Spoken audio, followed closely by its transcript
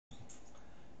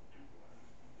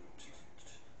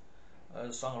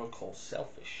a song called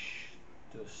Selfish.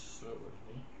 Just with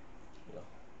me. Yeah.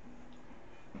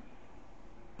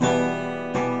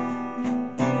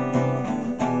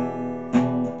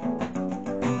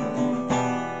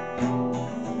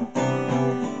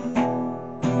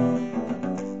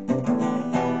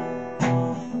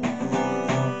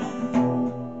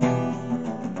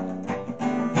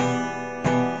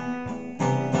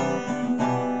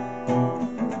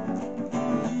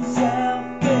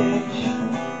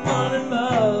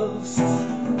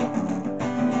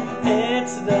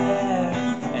 It's there,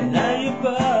 and now you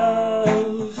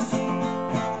boast.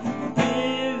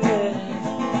 Give it,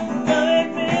 come at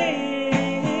me.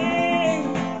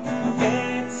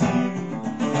 It's you,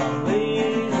 I'm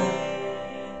leaving.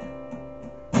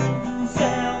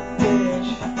 Selfish,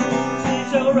 seems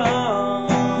so wrong,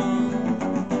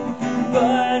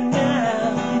 but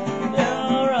now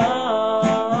you're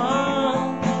wrong.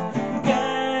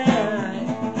 Can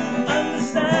I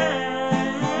understand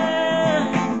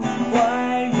why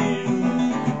you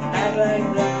act like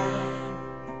that?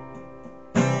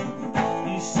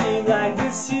 You seem like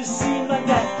this, you seem like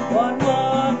that. What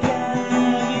more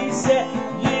can be said?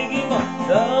 You give more,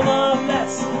 the more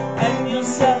less, and your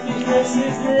selfishness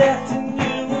is left in you.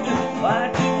 Will do what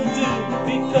you will do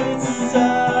because it's so.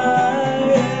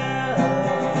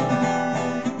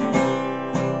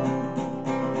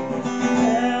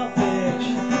 Selfish,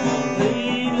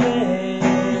 completely.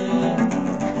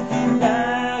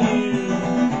 Now you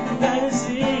gotta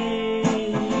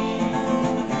see,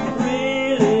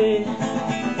 really,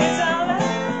 it's all out.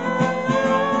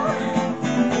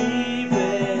 Keep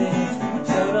it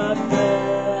so not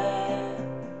fair.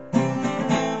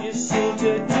 You seem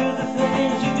to do the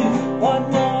things you do. What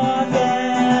more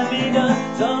can be done?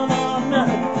 Some of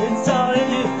nothing, it's all in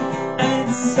you, and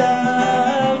it's so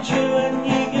true, and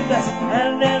you give less,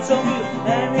 and that's all.